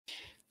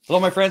Hello,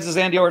 my friends. This is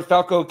Andy over at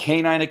Falco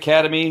Canine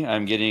Academy.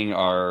 I'm getting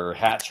our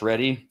hats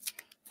ready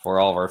for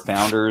all of our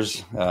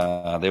founders.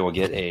 They will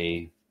get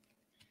a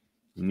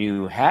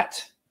new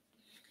hat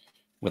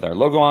with our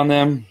logo on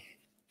them,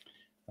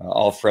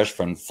 all fresh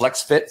from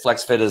FlexFit.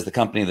 FlexFit is the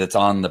company that's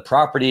on the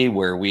property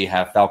where we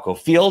have Falco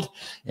Field,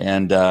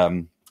 and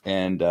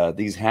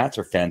these hats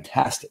are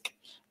fantastic.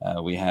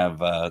 We have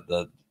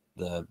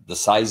the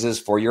sizes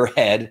for your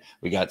head.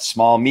 We got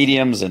small,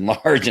 mediums, and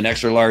large and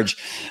extra large.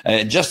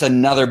 Just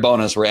another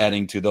bonus we're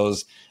adding to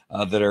those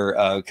that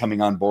are coming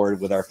on board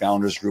with our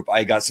founders group.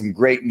 I got some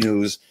great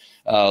news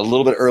a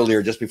little bit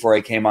earlier, just before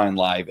I came on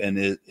live,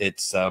 and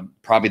it's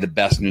probably the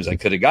best news I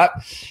could have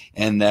got,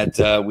 and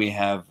that we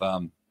have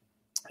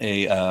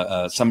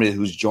somebody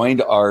who's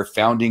joined our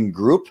founding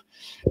group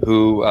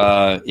who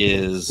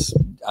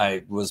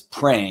I was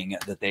praying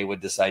that they would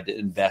decide to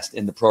invest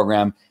in the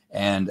program,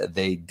 and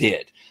they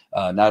did.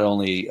 Not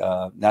only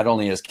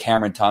has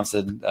Cameron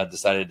Thompson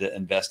decided to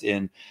invest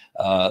in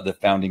the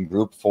founding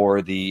group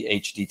for the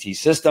HDT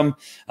system,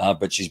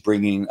 but she's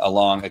bringing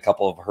along a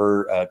couple of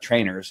her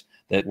trainers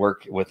that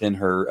work within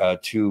her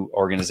two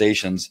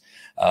organizations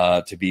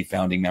to be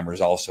founding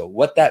members also.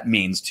 What that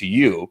means to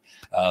you,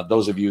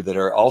 those of you that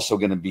are also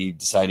going to be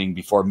deciding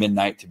before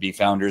midnight to be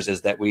founders,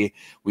 is that we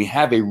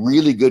have a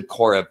really good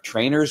core of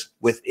trainers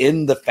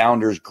within the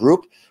founders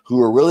group who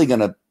are really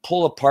going to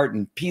pull apart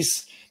and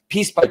piece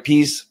by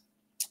piece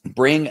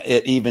bring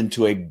it even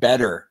to a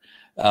better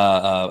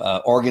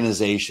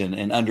organization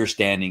and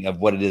understanding of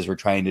what it is we're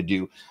trying to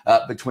do,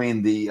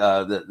 between the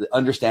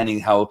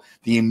understanding how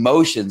the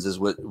emotions is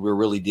what we're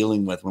really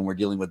dealing with when we're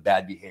dealing with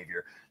bad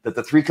behavior, that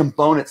the three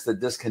components that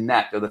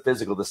disconnect are the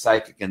physical, the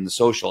psychic, and the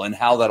social, and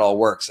how that all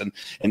works,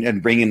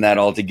 and bringing that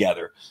all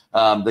together.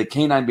 The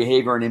canine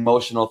behavior and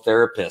emotional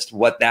therapist,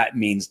 what that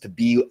means to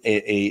be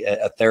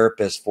a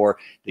therapist for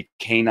the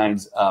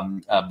canine's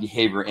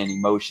behavior and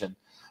emotion.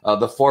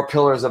 The four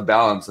pillars of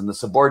balance and the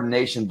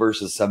subordination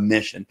versus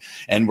submission.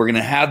 And we're going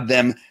to have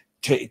them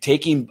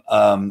taking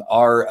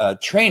our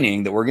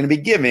training that we're going to be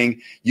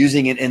giving,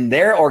 using it in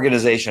their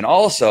organization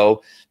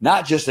also,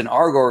 not just in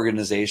our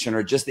organization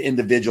or just the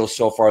individuals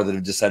so far that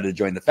have decided to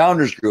join the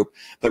founders group,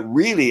 but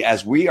really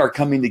as we are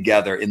coming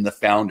together in the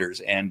founders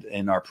and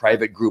in our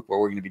private group where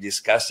we're going to be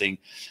discussing,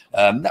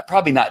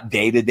 probably not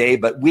day to day,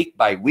 but week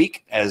by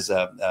week, as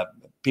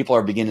people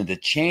are beginning to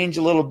change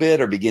a little bit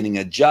or beginning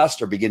to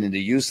adjust or beginning to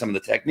use some of the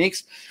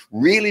techniques,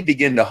 really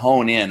begin to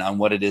hone in on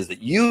what it is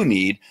that you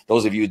need.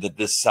 Those of you that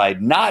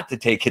decide not to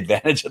take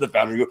advantage of the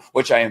founder group,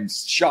 which I am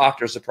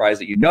shocked or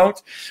surprised that you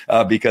don't,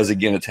 because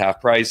again, it's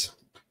half price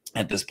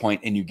at this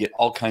point, and you get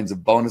all kinds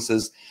of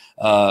bonuses.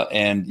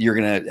 And you're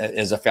going to,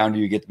 as a founder,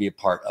 you get to be a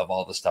part of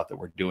all the stuff that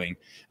we're doing.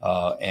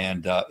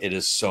 And it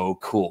is so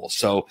cool.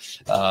 So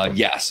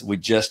yes, we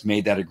just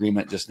made that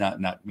agreement, just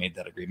not made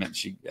that agreement.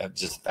 She,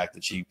 just the fact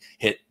that she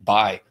hit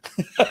buy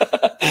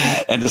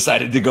and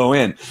decided to go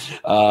in.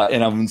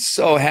 And I'm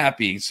so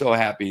happy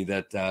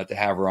that to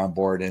have her on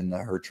board and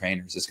her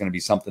trainers. It's going to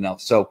be something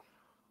else. So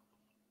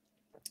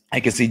I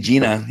can see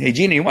Gina. Hey,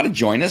 Gina, you want to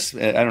join us?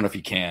 I don't know if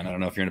you can. I don't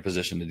know if you're in a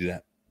position to do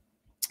that.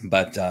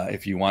 But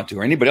if you want to,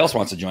 or anybody else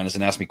wants to join us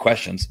and ask me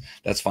questions,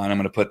 that's fine. I'm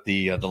going to put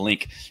the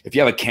link. If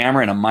you have a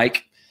camera and a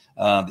mic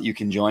that you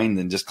can join,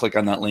 then just click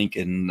on that link.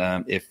 And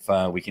if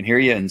we can hear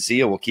you and see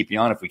you, we'll keep you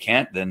on. If we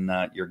can't, then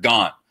you're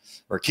gone.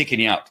 We're kicking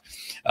you out.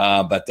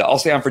 But I'll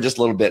stay on for just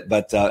a little bit.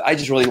 But I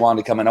just really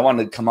wanted to come in. I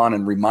wanted to come on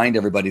and remind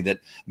everybody that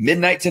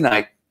midnight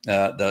tonight,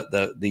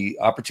 the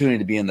opportunity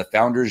to be in the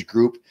founders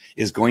group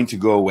is going to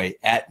go away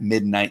at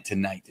midnight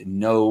tonight. And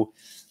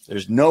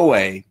there's no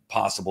way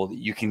possible that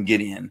you can get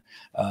in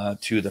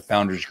to the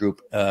founders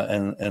group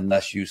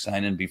unless you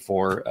sign in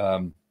before,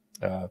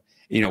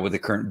 with the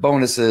current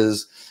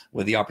bonuses,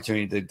 with the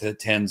opportunity to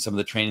attend some of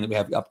the training that we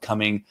have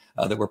upcoming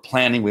that we're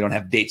planning. We don't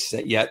have dates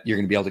set yet. You're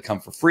going to be able to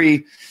come for free.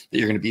 That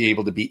you're going to be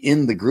able to be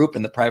in the group,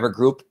 in the private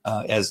group,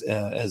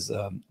 as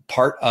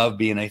part of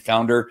being a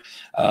founder.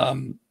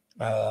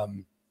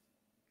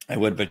 I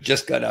would, but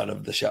just got out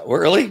of the show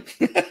early.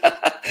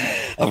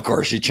 Of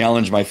course, she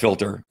challenged my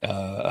filter,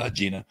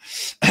 Gina.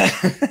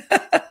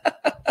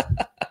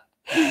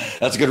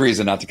 That's a good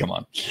reason not to come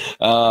on,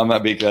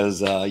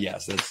 because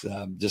yes, it's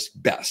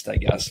just best, I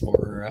guess,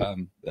 for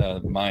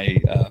my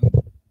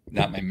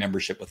not my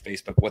membership with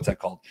Facebook. What's that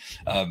called?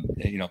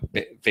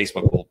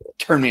 Facebook will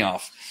turn me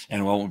off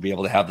and won't be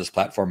able to have this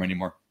platform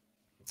anymore.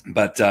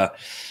 But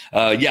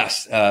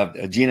yes,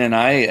 Gina and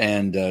I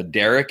and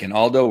Derek and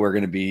Aldo, we're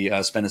going to be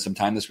spending some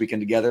time this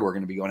weekend together. We're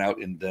going to be going out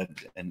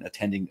and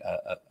attending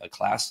a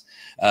class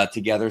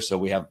together.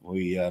 So I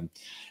haven't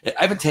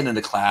attended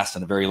a class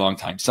in a very long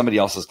time, somebody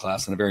else's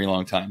class in a very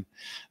long time.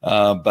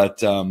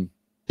 But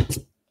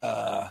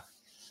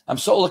I'm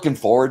so looking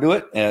forward to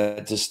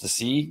it, just to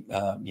see,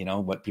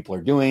 what people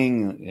are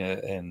doing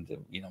and,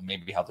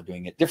 maybe how they're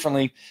doing it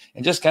differently,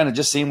 and just kind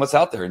of seeing what's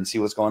out there and see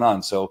what's going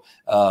on. So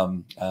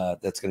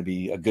that's going to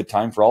be a good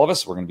time for all of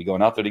us. We're going to be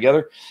going out there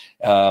together.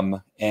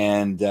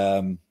 And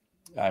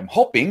I'm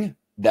hoping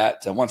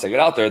that once I get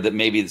out there, that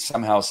maybe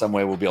somehow, some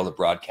way we'll be able to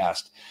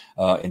broadcast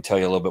and tell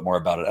you a little bit more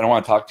about it. I don't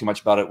want to talk too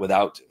much about it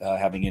without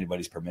having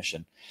anybody's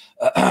permission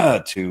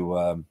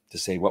to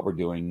say what we're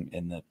doing,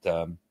 and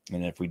that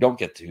and if we don't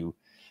get to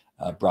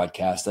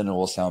broadcast, then it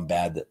will sound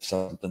bad that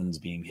something's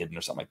being hidden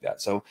or something like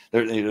that. So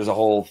there's a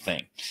whole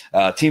thing.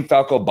 Team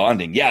Falco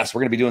bonding. Yes,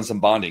 we're going to be doing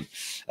some bonding.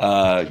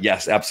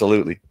 Yes,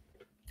 absolutely.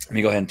 Let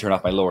me go ahead and turn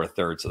off my lower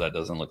third so that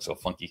doesn't look so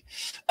funky.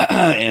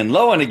 And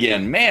Lowen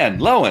again, man,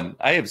 Lowen,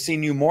 I have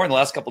seen you more in the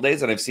last couple of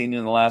days than I've seen you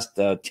in the last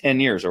 10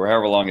 years or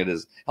however long it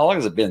is. How long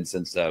has it been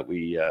since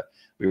we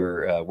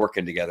were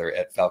working together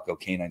at Falco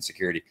Canine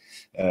Security?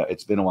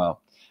 It's been a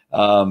while.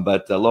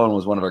 But Lowen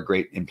was one of our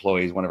great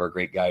employees, one of our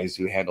great guys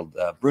who handled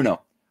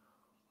Bruno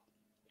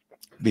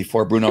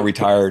before Bruno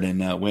retired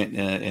and went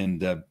and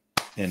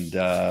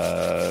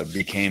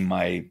became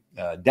my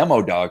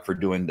demo dog for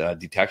doing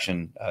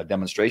detection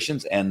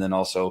demonstrations. And then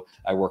also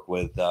I work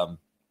with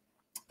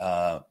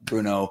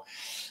Bruno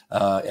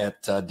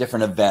at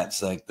different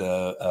events like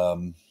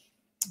the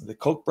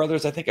Koch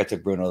brothers. I think I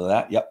took Bruno to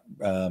that. Yep.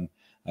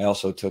 I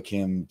also took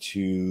him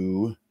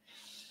to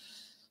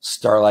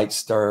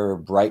Star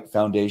Bright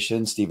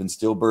Foundation, Steven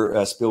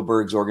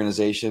Spielberg's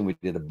organization. We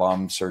did a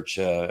bomb search,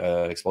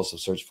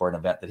 explosive search for an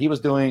event that he was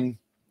doing.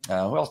 Who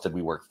else did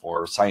we work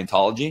for?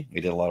 Scientology.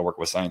 We did a lot of work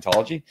with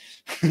Scientology.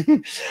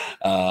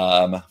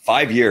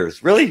 5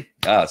 years, really?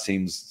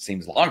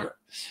 Seems longer.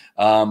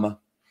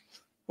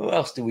 Who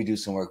else did we do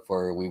some work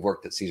for? We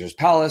worked at Caesar's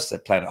Palace,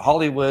 at Planet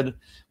Hollywood.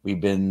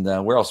 We've been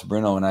where else?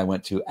 Bruno and I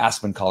went to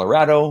Aspen,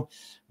 Colorado.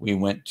 We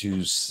went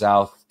to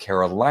South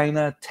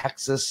Carolina,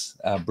 Texas.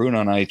 Bruno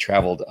and I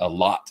traveled a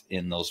lot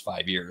in those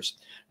 5 years.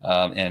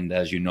 And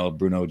as you know,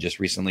 Bruno just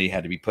recently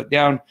had to be put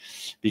down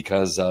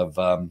because of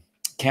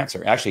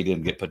cancer. Actually, he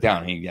didn't get put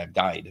down. He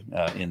died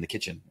in the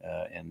kitchen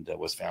and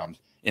was found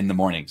in the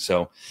morning.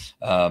 So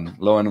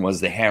Lowen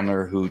was the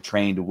handler who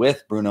trained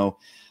with Bruno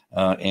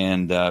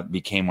and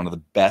became one of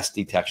the best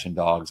detection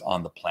dogs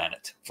on the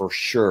planet, for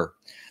sure.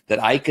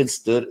 That I could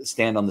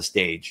stand on the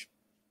stage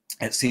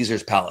at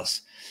Caesar's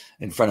Palace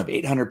in front of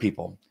 800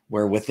 people,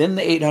 where within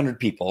the 800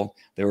 people,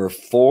 there were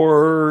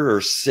 4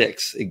 or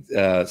 6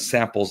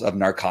 samples of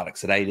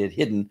narcotics that I had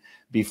hidden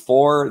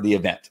before the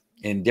event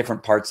in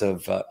different parts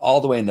of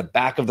all the way in the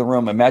back of the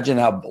room. Imagine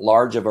how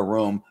large of a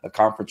room, a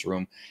conference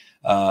room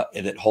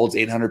that holds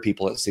 800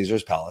 people at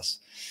Caesar's Palace,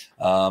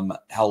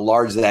 how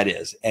large that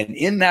is. And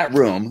in that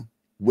room,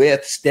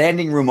 with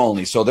standing room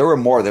only. So there were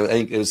more. I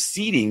think it was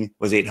seating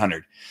was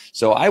 800.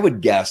 So I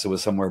would guess it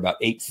was somewhere about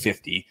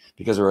 850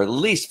 because there were at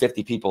least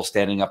 50 people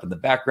standing up in the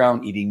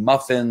background eating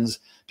muffins.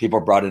 People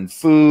brought in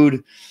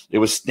food. It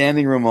was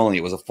standing room only.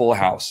 It was a full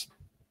house.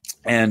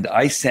 And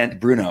I sent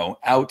Bruno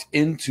out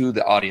into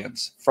the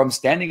audience from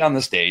standing on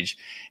the stage,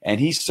 and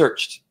he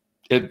searched.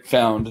 It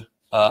found,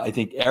 I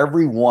think,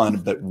 every one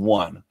but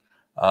one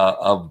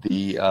of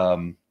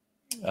the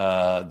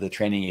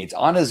training aids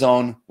on his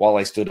own while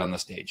I stood on the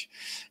stage.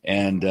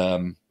 And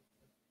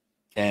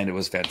it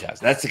was fantastic.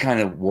 That's the kind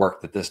of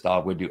work that this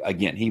dog would do.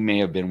 Again, he may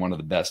have been one of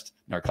the best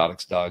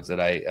narcotics dogs that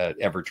I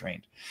ever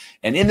trained.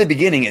 And in the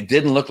beginning, it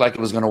didn't look like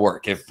it was going to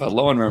work. If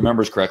Lowen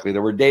remembers correctly,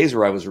 there were days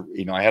where I was,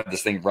 I had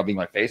this thing rubbing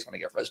my face when I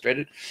got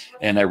frustrated,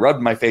 and I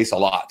rubbed my face a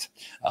lot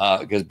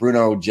because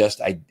Bruno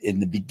in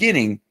the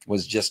beginning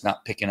was just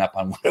not picking up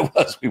on what it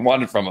was we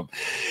wanted from him.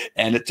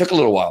 And it took a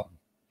little while.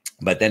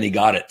 But then he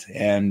got it,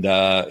 and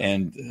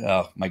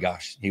oh my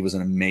gosh, he was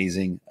an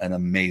amazing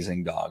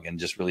dog, and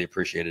just really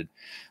appreciated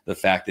the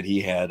fact that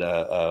he had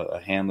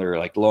a handler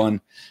like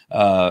Lowen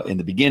in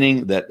the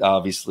beginning that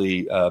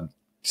obviously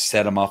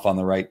set him off on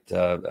the right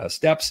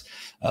steps.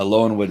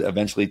 Lowen would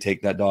eventually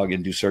take that dog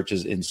and do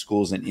searches in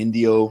schools in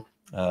Indio,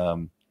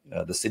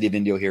 the city of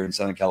Indio here in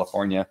Southern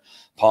California,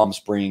 Palm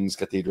Springs,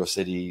 Cathedral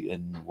City,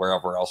 and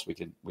wherever else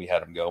we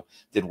had him go.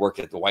 Did work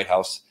at the White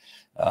House.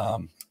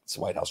 It's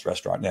the White House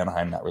restaurant in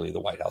Anaheim, not really the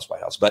White House,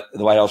 but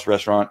the White House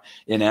restaurant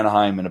in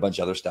Anaheim and a bunch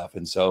of other stuff.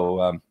 And so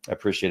I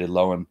appreciated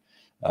Lowen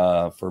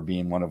for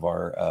being one of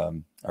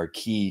our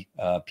key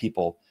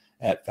people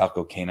at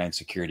Falco Canine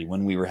Security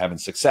when we were having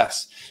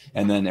success.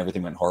 And then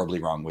everything went horribly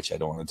wrong, which I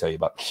don't want to tell you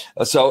about.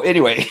 So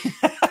anyway,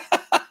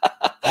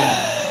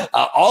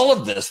 all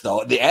of this,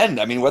 though, at the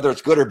end, I mean, whether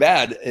it's good or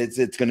bad,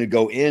 it's going to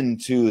go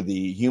into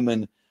the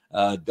human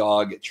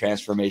dog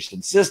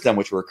transformation system,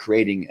 which we're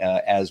creating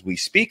as we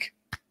speak.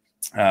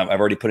 I've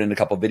already put in a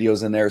couple of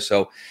videos in there.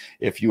 So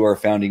if you are a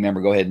founding member,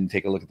 go ahead and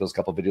take a look at those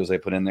couple of videos I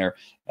put in there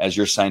as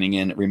you're signing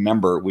in.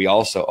 Remember, we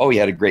also, he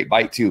had a great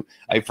bite too.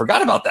 I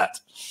forgot about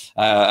that.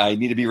 I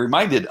need to be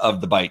reminded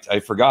of the bite. I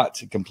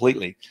forgot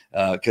completely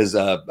because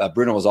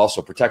Bruno was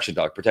also a protection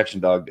dog, detection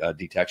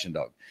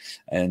dog.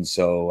 And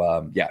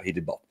so, he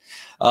did both.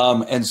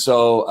 And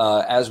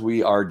so as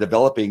we are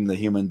developing the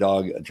human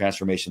dog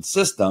transformation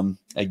system,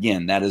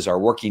 Again, that is our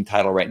working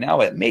title right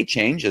now. It may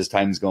change as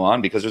times go on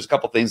because there's a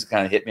couple things that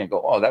kind of hit me and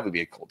go, oh, that would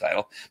be a cool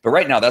title. But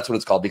right now, that's what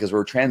it's called because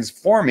we're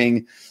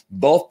transforming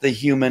both the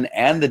human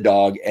and the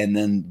dog and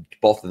then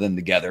both of them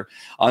together.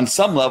 On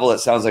some level, it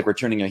sounds like we're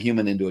turning a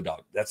human into a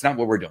dog. That's not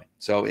what we're doing.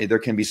 So there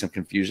can be some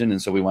confusion.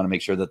 And so we want to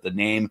make sure that the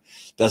name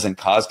doesn't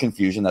cause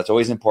confusion. That's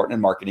always important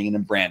in marketing and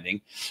in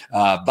branding.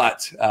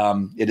 But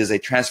it is a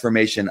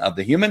transformation of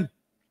the human,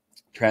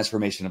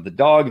 transformation of the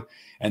dog,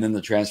 and then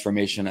the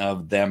transformation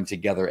of them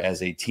together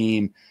as a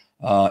team.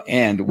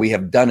 And we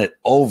have done it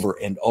over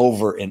and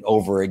over and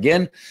over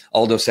again.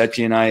 Aldo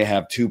Secchi and I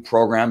have two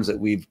programs that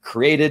we've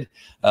created,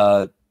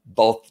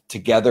 both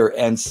together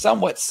and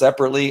somewhat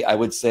separately. I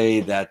would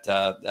say that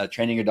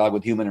Training Your Dog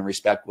with Human and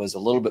Respect was a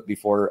little bit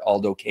before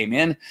Aldo came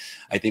in.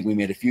 I think we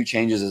made a few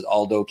changes as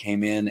Aldo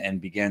came in and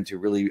began to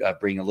really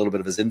bring a little bit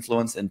of his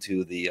influence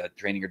into the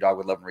Training Your Dog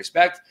with Love and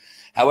Respect.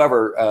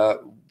 However,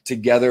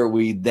 together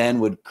we then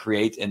would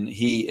create, and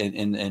he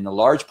in a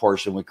large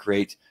portion would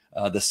create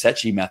the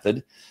Secchi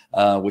method,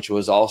 which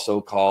was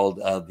also called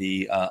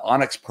the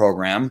Onyx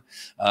program.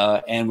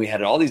 And we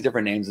had all these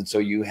different names. And so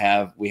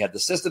we had the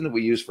system that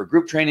we use for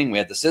group training. We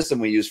had the system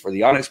we used for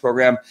the Onyx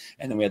program.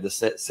 And then we had the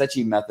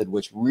Secchi method,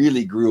 which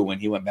really grew when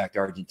he went back to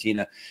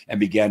Argentina and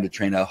began to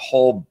train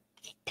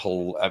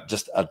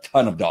just a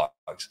ton of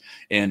dogs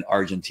in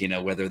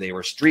Argentina, whether they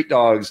were street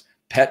dogs,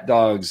 pet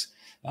dogs,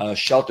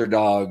 shelter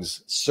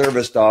dogs,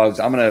 service dogs.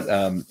 I'm going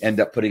to end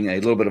up putting a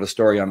little bit of a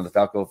story on the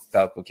Falco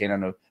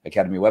Canine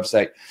Academy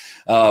website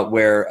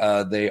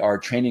where they are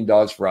training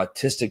dogs for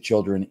autistic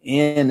children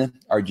in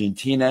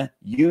Argentina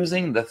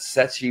using the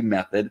Secchi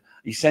method,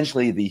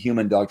 essentially the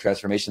human dog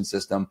transformation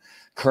system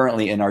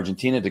currently in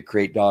Argentina to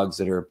create dogs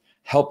that are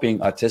helping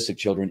autistic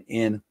children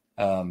in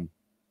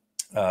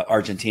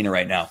Argentina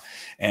right now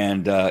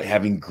and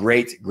having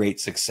great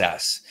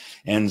success.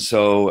 And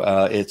so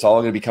it's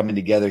all going to be coming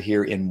together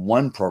here in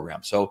one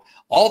program. So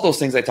all those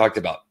things I talked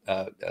about,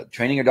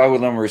 Training Your Dog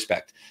with Love and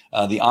Respect,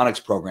 the Onyx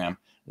program,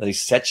 the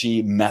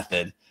Secchi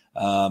method,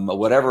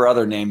 whatever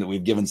other name that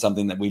we've given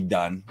something that we've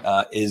done,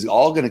 is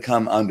all going to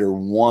come under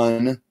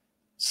one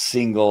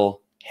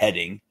single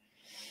heading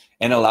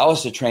and allow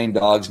us to train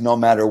dogs no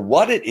matter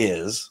what it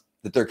is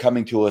that they're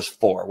coming to us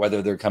for,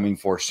 whether they're coming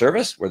for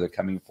service, whether they're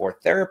coming for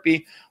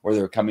therapy, or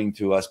they're coming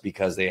to us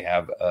because they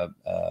have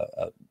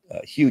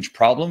huge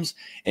problems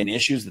and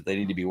issues that they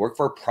need to be worked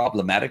for.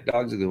 Problematic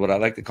dogs is what I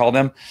like to call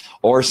them,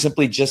 or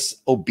simply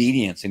just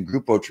obedience and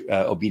group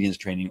obedience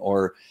training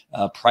or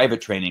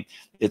private training.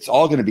 It's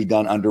all going to be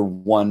done under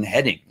one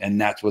heading.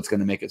 And that's what's going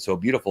to make it so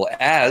beautiful,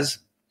 as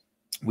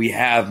we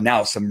have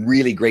now some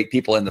really great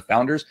people in the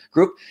founders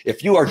group.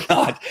 If you are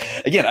not,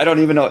 again, I don't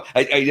even know.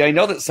 I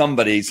know that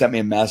somebody sent me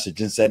a message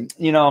and said,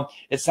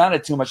 it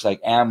sounded too much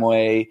like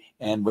Amway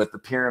and with the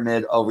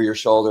pyramid over your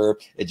shoulder.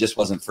 It just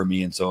wasn't for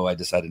me. And so I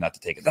decided not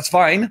to take it. That's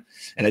fine.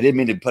 And I didn't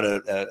mean to put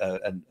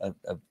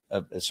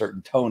a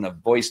certain tone of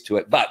voice to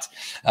it. But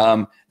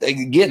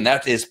again,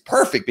 that is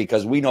perfect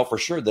because we know for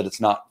sure that it's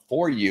not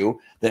for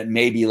you, that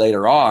maybe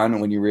later on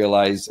when you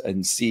realize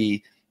and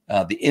see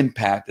the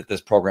impact that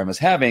this program is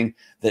having,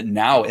 that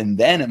now and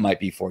then it might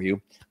be for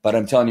you. But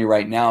I'm telling you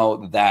right now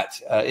that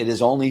it is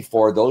only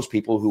for those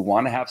people who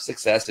want to have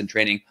success in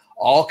training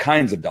all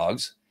kinds of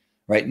dogs,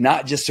 right?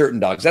 Not just certain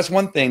dogs. That's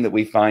one thing that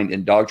we find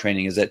in dog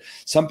training, is that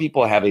some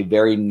people have a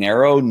very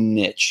narrow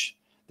niche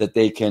that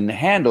they can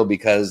handle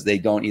because they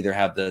don't either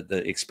have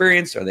the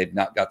experience, or they've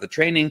not got the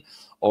training,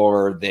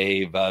 or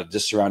they've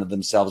just surrounded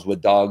themselves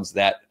with dogs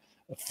that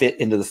fit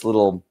into this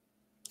little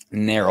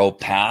narrow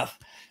path.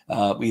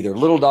 Either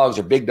little dogs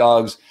or big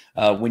dogs.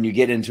 When you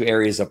get into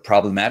areas of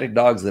problematic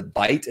dogs that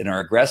bite and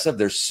are aggressive,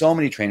 there's so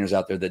many trainers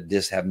out there that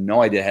just have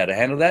no idea how to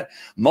handle that.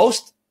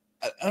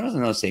 I don't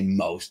know to say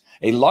most,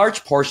 a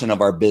large portion of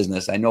our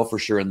business, I know for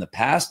sure in the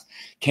past,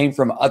 came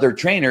from other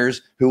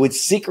trainers who would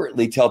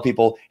secretly tell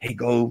people, hey,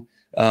 go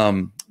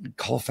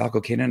call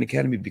Falco Canine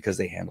Academy because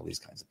they handle these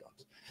kinds of dogs.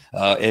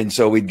 And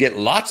so we'd get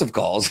lots of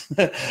calls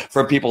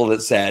from people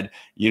that said,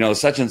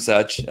 such and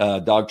such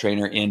dog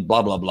trainer in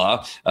blah, blah,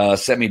 blah,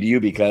 sent me to you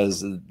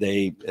because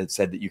they had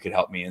said that you could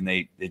help me, and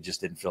they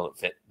just didn't feel it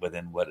fit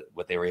within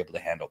what they were able to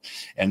handle.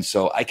 And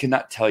so I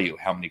cannot tell you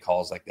how many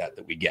calls like that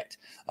we get.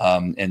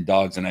 And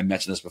dogs, and I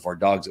mentioned this before,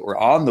 dogs that were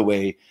on the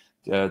way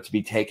to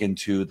be taken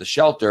to the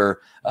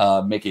shelter,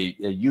 make a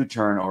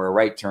U-turn or a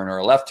right turn or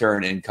a left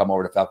turn and come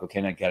over to Falco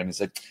Canine Academy and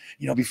said,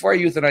 before I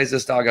euthanize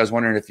this dog, I was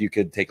wondering if you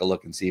could take a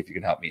look and see if you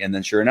can help me. And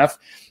then sure enough,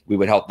 we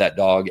would help that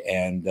dog,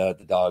 and the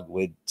dog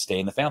would stay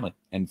in the family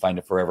and find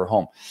a forever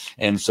home.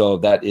 And so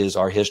that is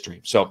our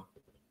history. So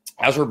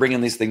as we're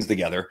bringing these things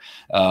together,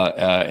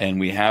 and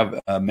we have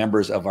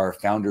members of our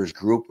founders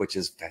group, which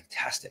is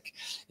fantastic,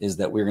 is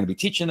that we're going to be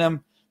teaching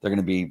them. They're going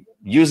to be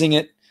using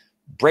it,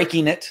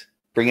 breaking it,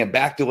 bring it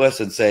back to us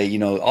and say,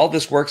 all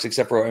this works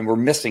except for, and we're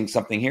missing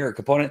something here, a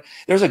component.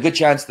 There's a good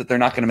chance that they're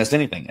not going to miss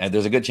anything. And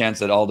there's a good chance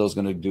that Aldo's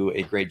going to do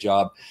a great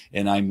job,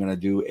 and I'm going to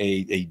do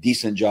a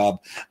decent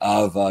job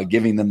of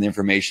giving them the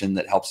information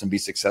that helps them be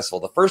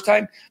successful the first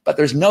time. But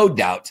there's no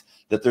doubt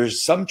that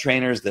there's some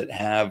trainers that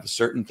have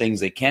certain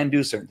things they can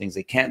do, certain things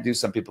they can't do.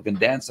 Some people can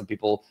dance, some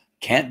people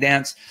can't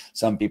dance,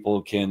 some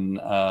people can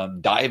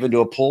dive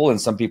into a pool,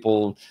 and some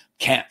people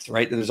can't,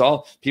 right? There's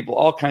all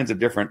kinds of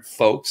different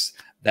folks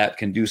that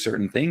can do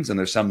certain things, and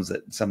there's some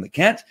that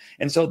can't.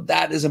 And so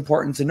that is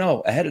important to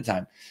know ahead of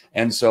time.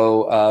 And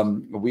so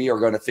we are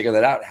going to figure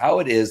that out, how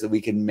it is that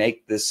we can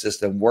make this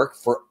system work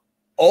for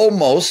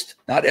almost,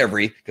 not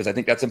every, because I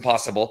think that's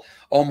impossible,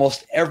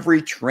 almost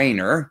every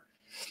trainer,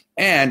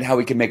 and how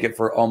we can make it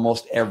for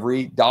almost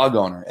every dog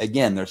owner.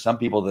 Again, there's some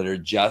people that are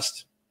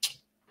just,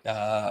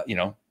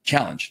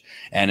 challenged,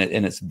 and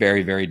it's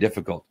very, very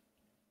difficult.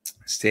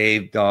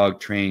 Save dog,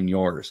 train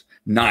yours.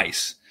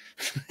 Nice.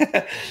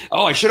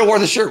 Oh, I should have wore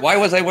the shirt. Why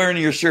was I wearing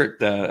your shirt,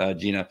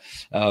 Gina?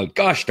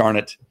 Gosh darn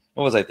it.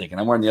 What was I thinking?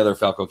 I'm wearing the other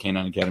Falco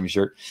Canine Academy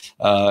shirt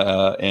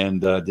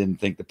and didn't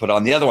think to put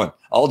on the other one.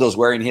 Aldo's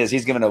wearing his.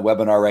 He's giving a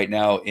webinar right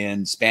now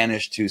in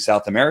Spanish to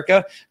South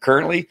America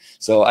currently.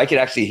 So I could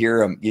actually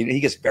hear him. He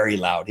gets very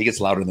loud. He gets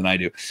louder than I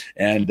do.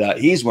 And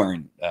he's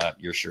wearing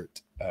your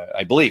shirt,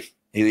 I believe.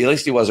 At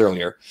least he was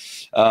earlier.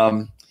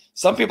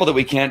 Some people that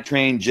we can't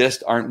train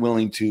just aren't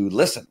willing to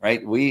listen,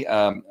 right?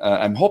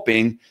 I'm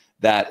hoping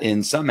that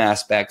in some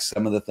aspects,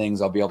 some of the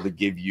things I'll be able to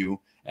give you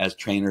as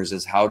trainers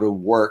is how to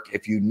work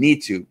if you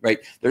need to, right?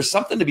 There's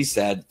something to be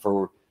said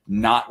for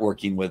not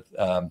working with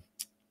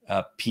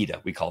PITA,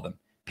 we call them.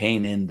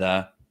 Pain in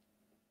the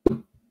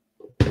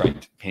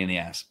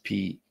ass,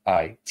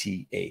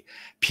 P-I-T-A.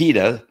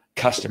 PITA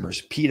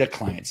customers, PITA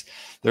clients.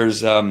 There's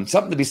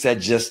something to be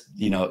said, just,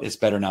 it's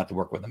better not to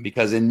work with them,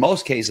 because in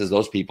most cases,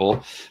 those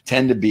people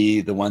tend to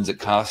be the ones that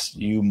cost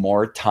you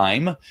more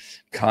time,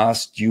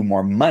 cost you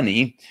more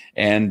money,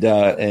 and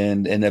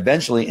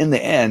eventually in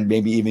the end,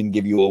 maybe even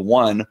give you a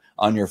 1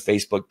 on your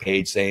Facebook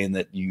page saying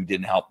that you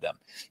didn't help them,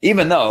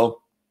 even though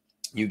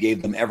you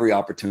gave them every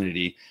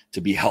opportunity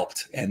to be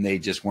helped and they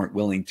just weren't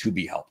willing to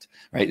be helped,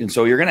 right? And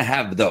so you're going to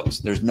have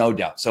those, there's no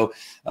doubt. So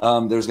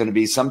there's going to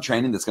be some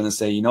training that's going to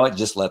say, you know what,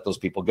 just let those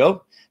people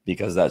go,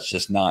 because that's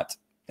just not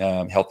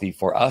healthy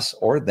for us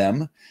or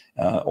them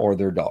or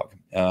their dog.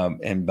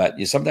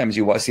 But sometimes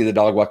you see the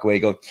dog walk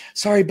away, go,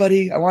 sorry,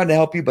 buddy, I wanted to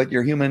help you, but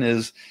your human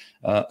is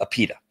a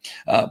PITA.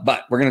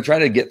 But we're going to try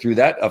to get through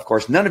that. Of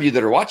course, none of you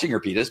that are watching are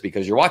PITAs,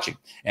 because you're watching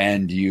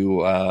and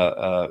you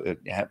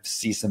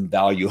see some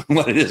value in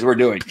what it is we're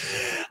doing.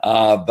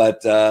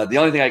 But the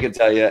only thing I can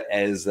tell you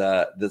is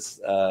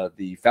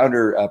the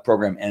founder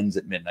program ends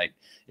at midnight.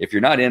 If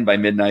you're not in by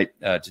midnight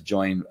to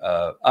join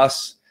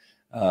us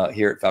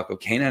here at Falco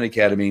Canine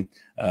Academy,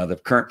 the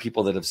current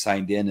people that have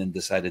signed in and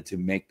decided to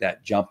make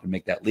that jump and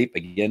make that leap,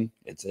 again,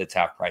 it's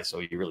half price, so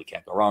you really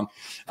can't go wrong.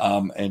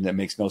 And it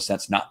makes no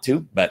sense not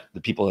to, but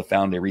the people have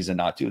found a reason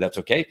not to. That's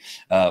okay.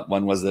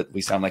 One was that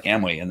we sound like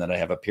Amway and that I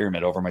have a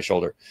pyramid over my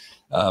shoulder,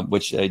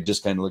 which I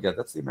just kind of look at.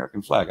 That's the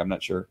American flag. I'm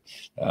not sure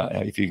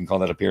if you can call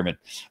that a pyramid,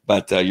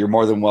 but you're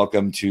more than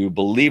welcome to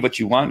believe what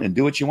you want and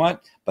do what you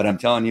want. But I'm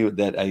telling you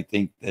that I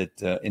think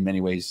that in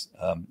many ways,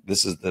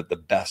 this is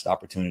the best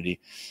opportunity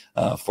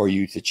for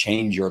you to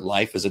change your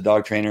life as a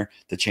dog trainer,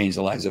 to change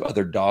the lives of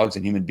other dogs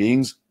and human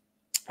beings.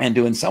 And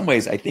in some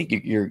ways, I think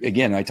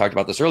again, I talked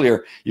about this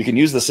earlier, you can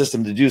use the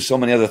system to do so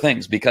many other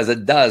things, because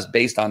it does,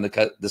 based on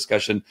the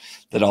discussion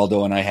that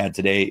Aldo and I had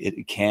today,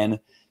 it can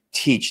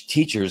teach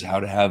teachers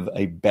how to have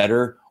a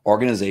better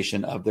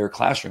organization of their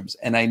classrooms.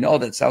 And I know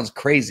that sounds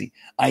crazy.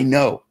 I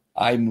know.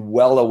 I'm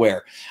well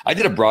aware. I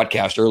did a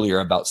broadcast earlier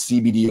about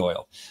CBD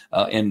oil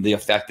and the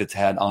effect it's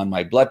had on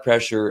my blood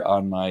pressure,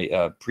 on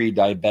my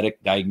pre-diabetic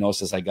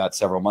diagnosis I got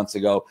several months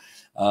ago,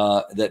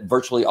 that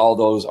virtually all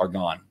those are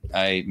gone.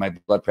 My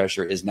blood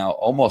pressure is now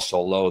almost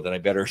so low that I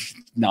better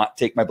not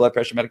take my blood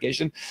pressure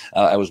medication.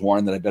 I was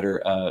warned that I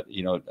better,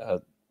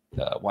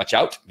 watch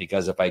out,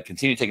 because if I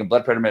continue taking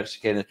blood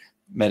pressure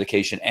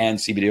medication and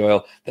CBD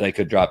oil, that I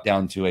could drop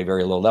down to a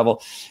very low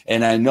level.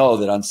 And I know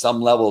that on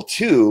some level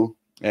too,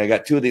 I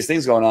got 2 of these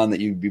things going on that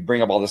you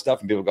bring up all this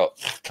stuff and people go,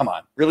 come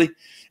on, really?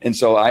 And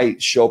so I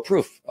show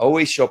proof,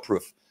 always show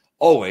proof.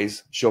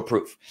 Always show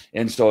proof.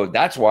 And so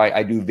that's why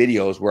I do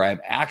videos where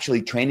I'm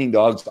actually training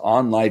dogs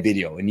on live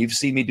video. And you've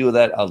seen me do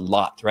that a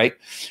lot, right?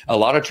 A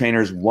lot of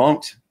trainers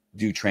won't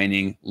do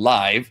training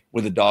live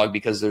with a dog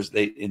because there's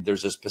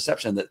this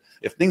perception that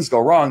if things go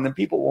wrong, then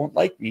people won't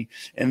like me.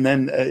 And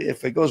then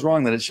if it goes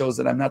wrong, then it shows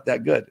that I'm not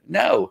that good.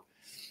 No,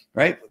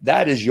 right?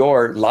 That is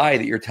your lie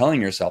that you're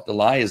telling yourself. The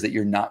lie is that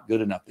you're not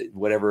good enough, that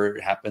whatever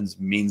happens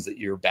means that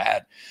you're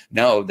bad.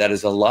 No, that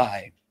is a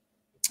lie.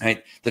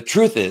 Right? The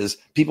truth is,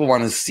 people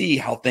want to see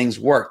how things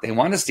work. They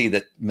want to see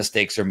that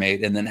mistakes are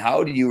made. And then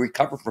how do you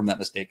recover from that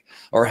mistake?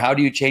 Or how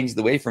do you change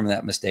the way from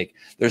that mistake?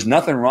 There's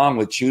nothing wrong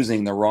with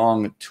choosing the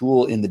wrong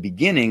tool in the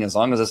beginning, as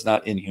long as it's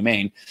not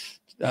inhumane,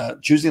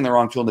 choosing the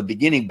wrong tool in the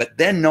beginning, but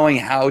then knowing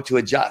how to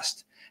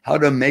adjust, how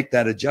to make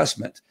that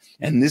adjustment.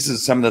 And this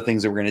is some of the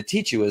things that we're going to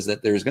teach you, is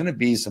that there's going to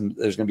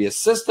be a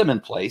system in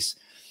place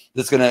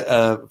that's going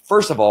to,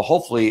 first of all,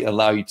 hopefully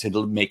allow you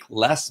to make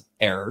less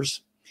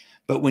errors,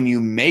 But when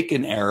you make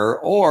an error,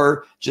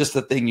 or just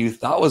the thing you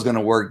thought was going to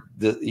work,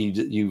 that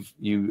you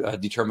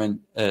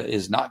determine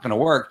is not going to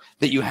work,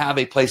 that you have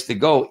a place to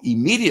go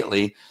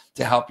immediately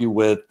to help you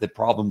with the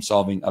problem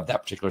solving of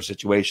that particular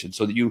situation,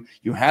 so that you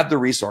have the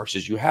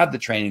resources, you have the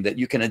training that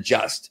you can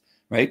adjust,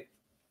 right?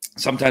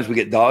 Sometimes we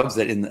get dogs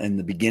that in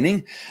the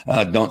beginning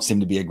don't seem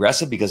to be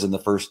aggressive, because in the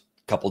first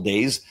couple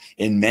days,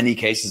 in many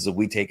cases, if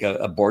we take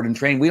a board and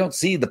train, we don't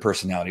see the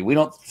personality. We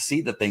don't see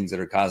the things that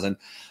are causing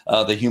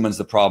the humans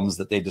the problems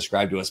that they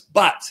describe to us.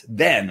 But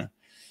then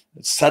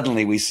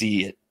suddenly we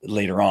see it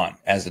later on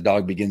as the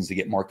dog begins to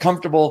get more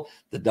comfortable.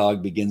 The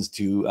dog begins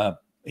to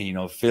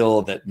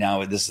feel that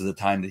now this is the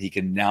time that he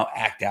can now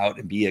act out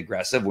and be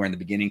aggressive. Where in the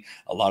beginning,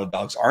 a lot of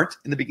dogs aren't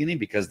in the beginning,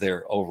 because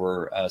they're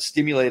over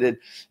stimulated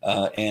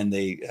and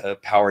they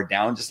power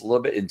down just a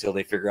little bit until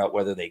they figure out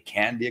whether they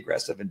can be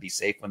aggressive and be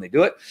safe when they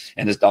do it.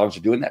 And as dogs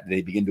are doing that,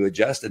 they begin to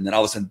adjust. And then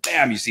all of a sudden,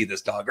 bam, you see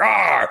this dog,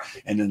 rawr,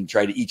 and then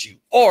try to eat you.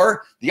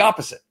 Or the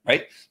opposite,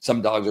 right?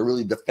 Some dogs are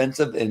really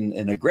defensive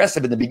and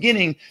aggressive in the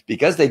beginning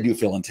because they do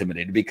feel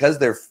intimidated, because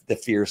the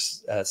fear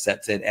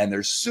sets in, and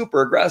they're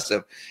super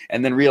aggressive.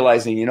 And then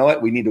realizing, you know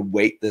what, we need to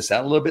wait this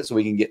out a little bit so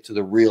we can get to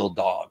the real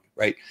dog,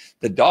 right?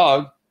 The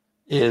dog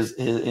is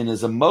in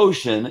his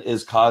emotion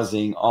is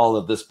causing all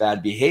of this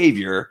bad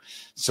behavior.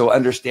 So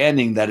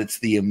understanding that it's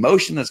the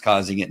emotion that's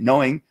causing it,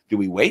 knowing, do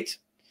we wait?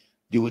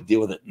 Do we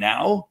deal with it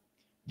now?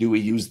 Do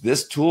we use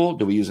this tool?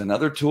 Do we use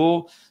another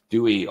tool?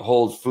 Do we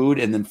hold food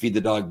and then feed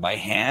the dog by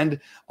hand?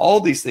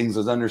 All these things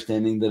is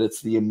understanding that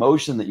it's the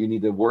emotion that you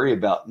need to worry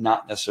about,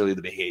 not necessarily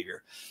the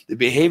behavior. The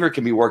behavior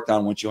can be worked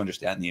on once you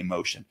understand the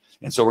emotion.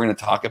 And so we're going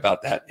to talk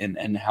about that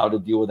and how to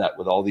deal with that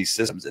with all these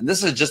systems. And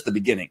this is just the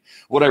beginning.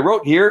 What I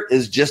wrote here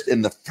is just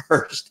in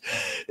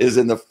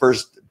the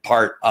first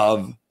part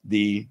of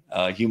the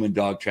human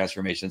dog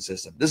transformation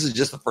system. This is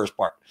just the first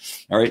part.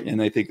 All right.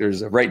 And I think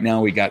right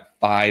now we got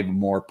 5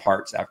 more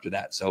parts after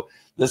that. So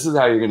this is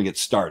how you're going to get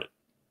started.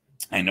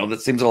 I know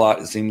that seems a lot.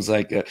 It seems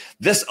like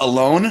this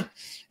alone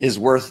is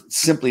worth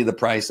simply the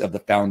price of the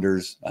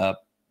founder's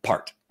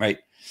part, right?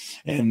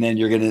 And then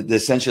you're going to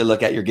essentially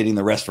look at, you're getting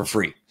the rest for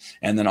free.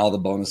 And then all the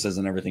bonuses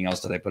and everything else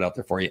that I put out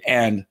there for you,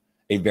 and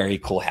a very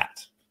cool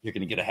hat. You're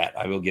going to get a hat.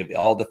 I will give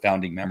all the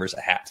founding members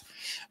a hat.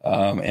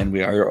 And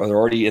they're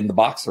already in the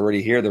box. They're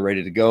already here. They're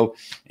ready to go.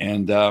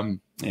 And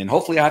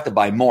hopefully I have to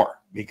buy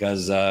more,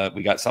 because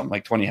we got something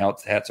like 20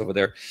 hats over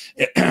there.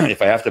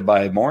 If I have to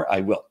buy more, I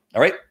will.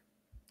 All right.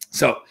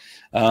 So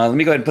let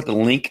me go ahead and put the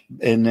link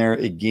in there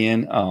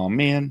again. Oh,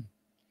 man.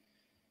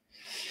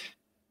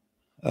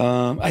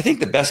 I think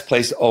the best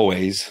place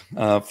always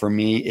for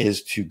me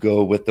is to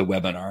go with the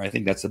webinar. I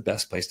think that's the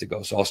best place to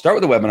go. So I'll start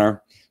with the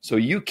webinar. So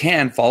you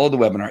can follow the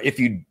webinar. If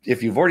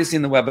you've already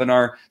seen the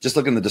webinar, just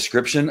look in the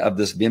description of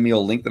this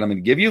Vimeo link that I'm going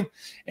to give you,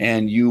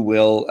 and you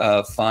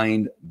will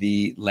find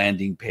the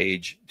landing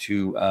page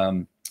to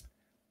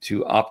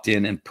opt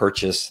in and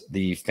purchase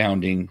the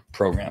founding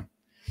program.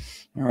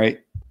 All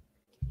right.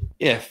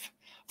 If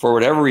for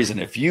whatever reason,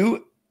 if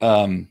you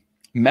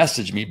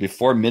message me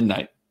before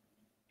midnight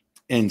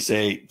and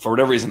say, for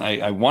whatever reason,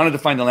 I wanted to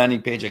find the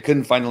landing page, I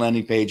couldn't find the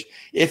landing page.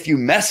 If you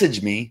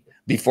message me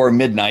before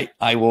midnight,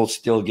 I will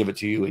still give it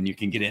to you and you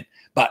can get in.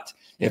 But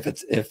if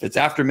it's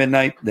after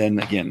midnight, then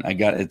again,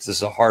 it's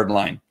just a hard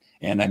line,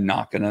 and I'm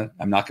not gonna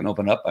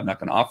open up. I'm not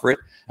gonna offer it.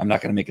 I'm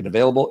not gonna make it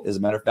available. As a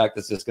matter of fact,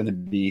 it's just gonna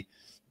be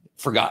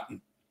forgotten.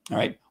 All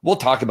right. We'll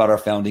talk about our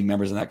founding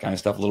members and that kind of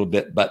stuff a little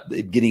bit, but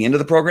getting into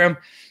the program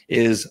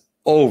is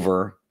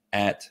over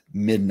at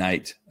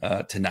midnight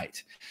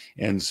tonight.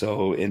 And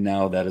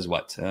now that is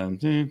what? 4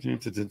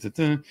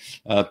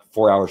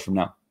 hours from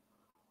now.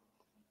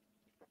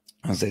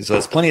 I'll say, so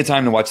that's plenty of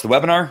time to watch the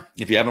webinar.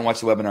 If you haven't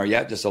watched the webinar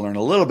yet, just to learn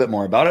a little bit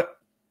more about it,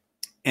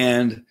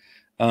 and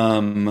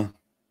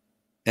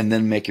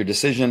then make your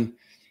decision.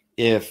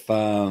 If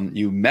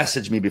you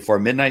message me before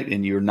midnight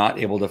and you're not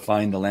able to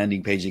find the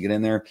landing page to get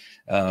in there,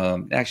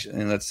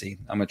 actually, let's see.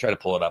 I'm going to try to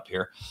pull it up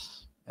here.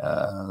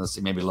 Let's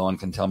see. Maybe Loan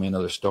can tell me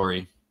another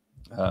story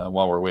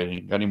while we're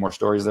waiting. Got any more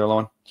stories there,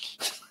 Loan?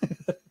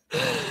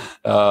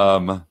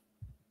 No,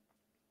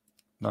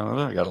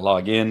 I got to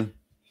log in.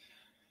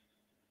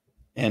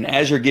 And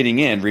as you're getting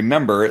in,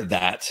 remember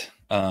that,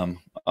 oh,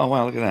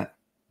 wow, look at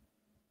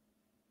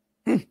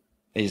that.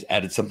 They just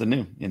added something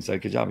new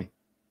inside Kajabi.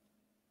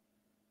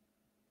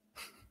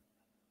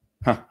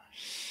 Huh.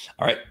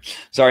 All right.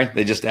 Sorry.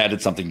 They just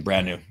added something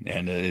brand new,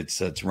 and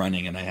it's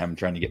running, and I'm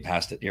trying to get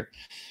past it here.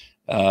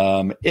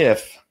 Hello,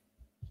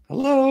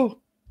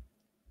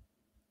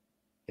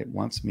 it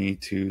wants me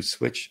to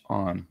switch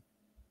on.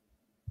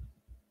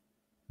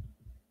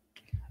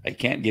 I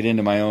can't get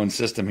into my own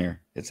system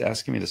here. It's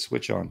asking me to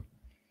switch on.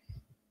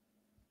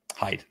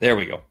 Hide. There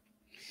we go.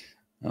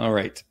 All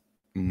right.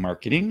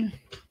 Marketing.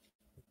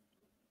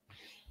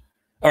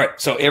 All right.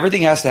 So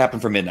everything has to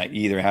happen for midnight.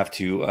 You either have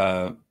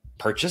to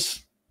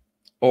purchase,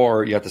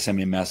 or you have to send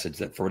me a message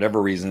that for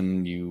whatever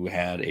reason you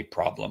had a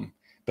problem.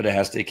 But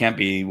it can't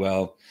be,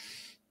 well,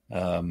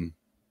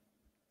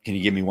 Can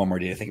you give me one more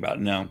day to think about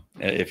it? No,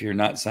 if you're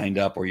not signed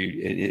up, or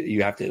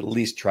you have to at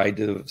least try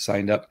to have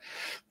signed up.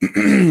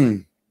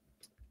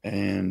 And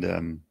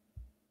I'm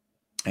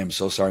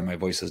so sorry my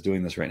voice is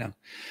doing this right now.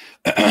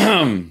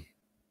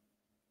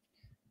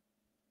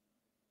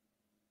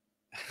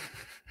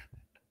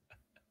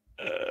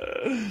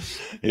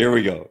 Here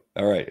we go.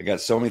 All right. I got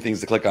so many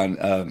things to click on.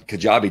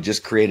 Kajabi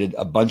just created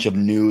a bunch of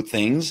new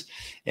things.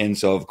 And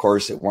so, of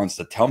course, it wants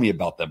to tell me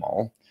about them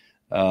all.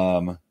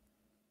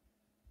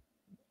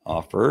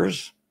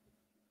 Offers.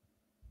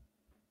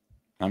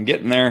 I'm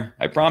getting there.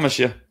 I promise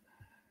you.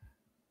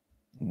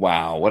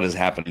 Wow. What is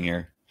happening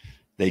here?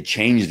 They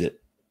changed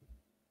it.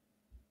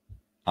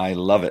 I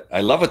love it.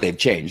 I love what they've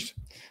changed.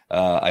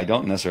 I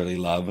don't necessarily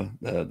love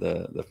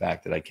the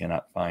fact that I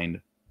cannot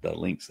find the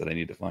links that I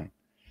need to find.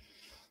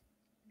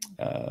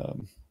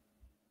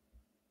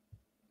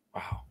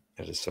 Wow,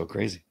 that is so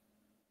crazy.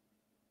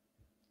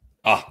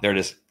 Ah, there it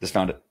is. Just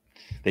found it.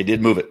 They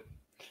did move it.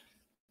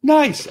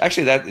 Nice.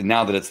 Actually, that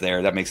now that it's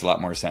there, that makes a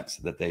lot more sense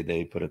that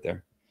they put it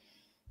there.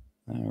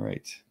 All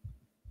right.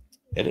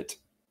 Edit.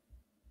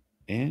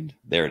 And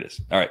there it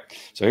is. All right.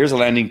 So here's a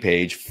landing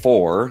page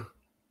for,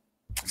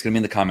 it's going to be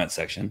in the comment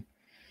section,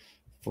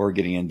 for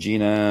getting in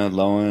Gina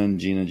Lowen,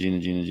 Gina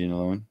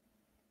Lowen.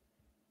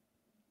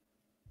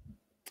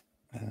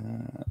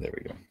 There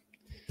we go.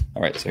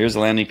 All right, so here's the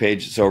landing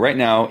page. So right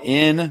now,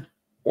 in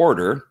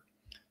order,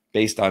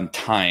 based on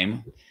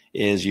time,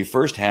 is you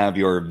first have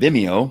your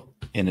Vimeo,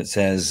 and it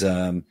says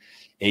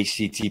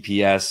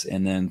HTTPS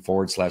and then /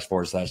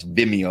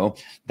 Vimeo.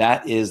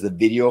 That is the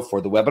video for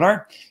the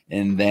webinar.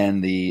 And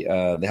then the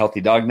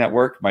Healthy Dog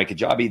Network, My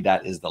Kajabi,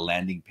 that is the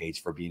landing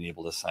page for being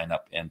able to sign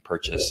up and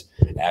purchase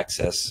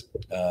access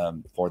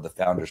for the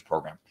Founders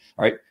Program.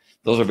 All right,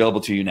 those are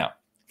available to you now.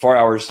 4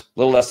 hours, a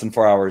little less than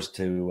 4 hours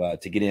to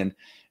get in,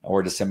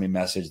 or to send me a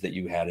message that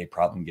you had a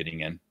problem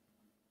getting in.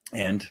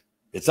 And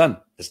it's done.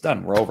 It's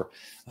done. We're over.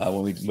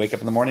 When we wake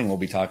up in the morning, we'll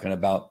be talking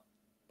about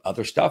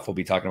other stuff. We'll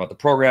be talking about the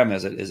program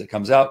as it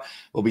comes out.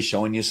 We'll be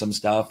showing you some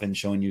stuff and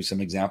showing you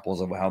some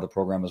examples of how the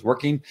program is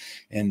working.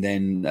 And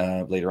then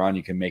later on,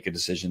 you can make a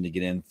decision to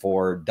get in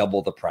for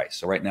double the price.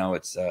 So right now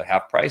it's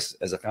half price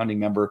as a founding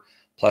member,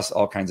 plus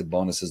all kinds of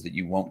bonuses that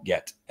you won't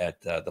get at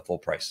the full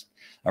price.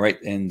 All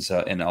right. And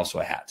also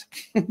a hat.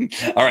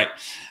 All right.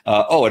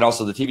 And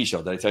also the TV show.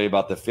 Did I tell you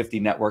about the 50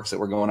 networks that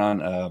were going on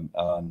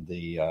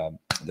that are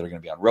going to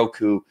be on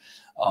Roku,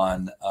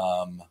 on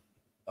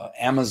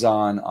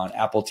Amazon, on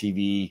Apple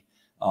TV,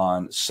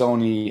 on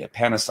Sony,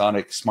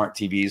 Panasonic smart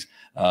TVs.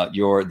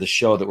 The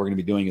show that we're going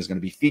to be doing is going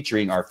to be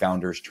featuring our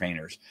founders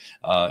trainers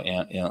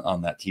and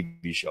on that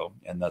TV show,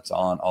 and that's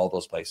on all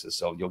those places.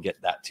 So you'll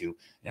get that too,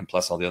 and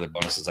plus all the other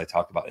bonuses I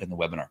talked about in the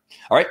webinar.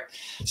 All right,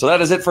 so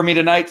that is it for me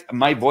tonight.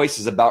 My voice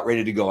is about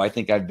ready to go. I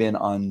think I've been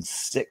on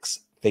 6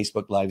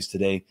 Facebook Lives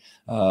today,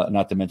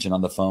 not to mention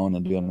on the phone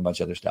and doing a bunch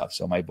of other stuff.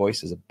 So my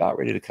voice is about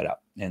ready to cut out.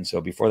 And so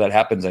before that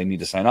happens, I need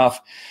to sign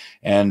off.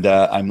 And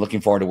I'm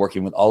looking forward to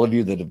working with all of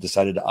you that have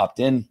decided to opt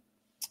in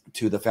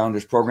to the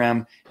Founders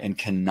Program and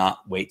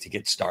cannot wait to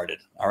get started.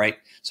 All right.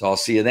 So I'll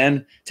see you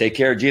then. Take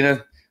care,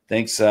 Gina.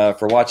 Thanks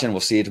for watching. We'll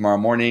see you tomorrow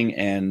morning.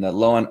 And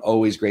Lowen,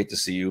 always great to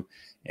see you.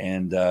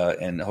 And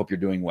I hope you're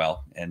doing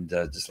well. And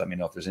just let me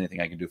know if there's anything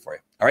I can do for you.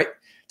 All right.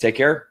 Take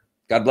care.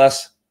 God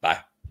bless. Bye.